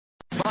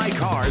Buy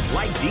cars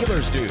like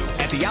dealers do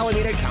at the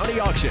Alameda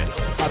County Auction.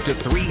 Up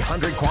to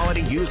 300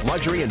 quality used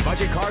luxury and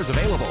budget cars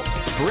available.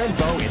 For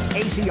info, it's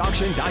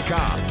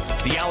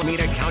acauction.com. The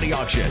Alameda County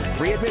Auction.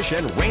 Free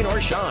admission, rain or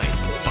shine.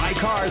 Buy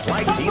cars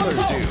like dealers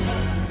do.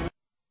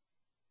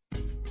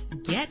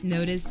 Get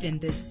noticed in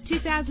this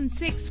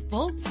 2006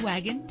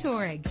 Volkswagen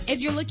Touareg.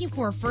 If you're looking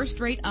for a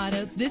first-rate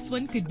auto, this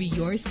one could be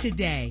yours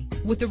today.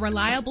 With a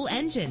reliable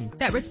engine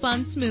that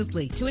responds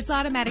smoothly to its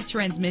automatic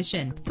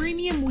transmission,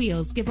 premium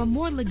wheels give a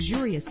more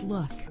luxurious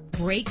look.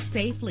 Brake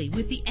safely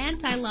with the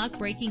anti-lock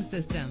braking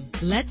system.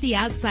 Let the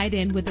outside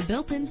in with a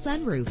built-in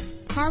sunroof.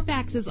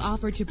 Carfax is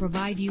offered to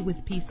provide you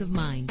with peace of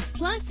mind.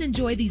 Plus,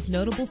 enjoy these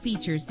notable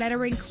features that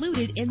are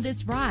included in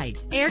this ride: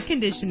 air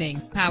conditioning,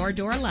 power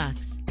door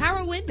locks,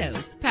 power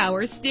windows,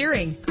 power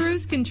steering,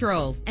 cruise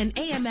control, and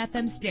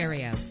AM/FM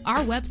stereo.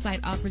 Our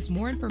website offers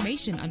more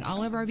information on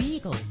all of our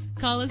vehicles.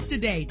 Call us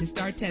today to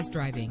start test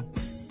driving.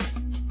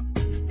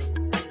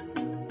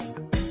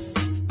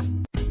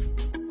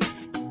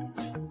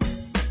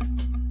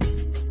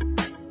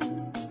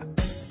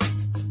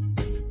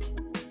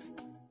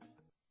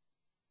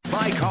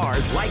 Buy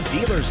cars like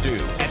dealers do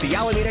at the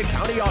Alameda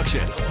County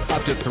Auction.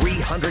 Up to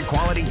 300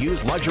 quality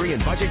used luxury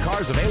and budget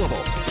cars available.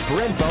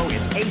 For info,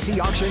 it's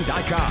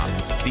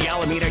acauction.com. The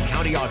Alameda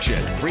County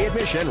Auction. Free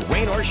admission,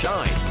 rain or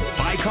shine.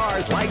 Buy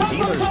cars like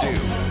dealers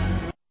do.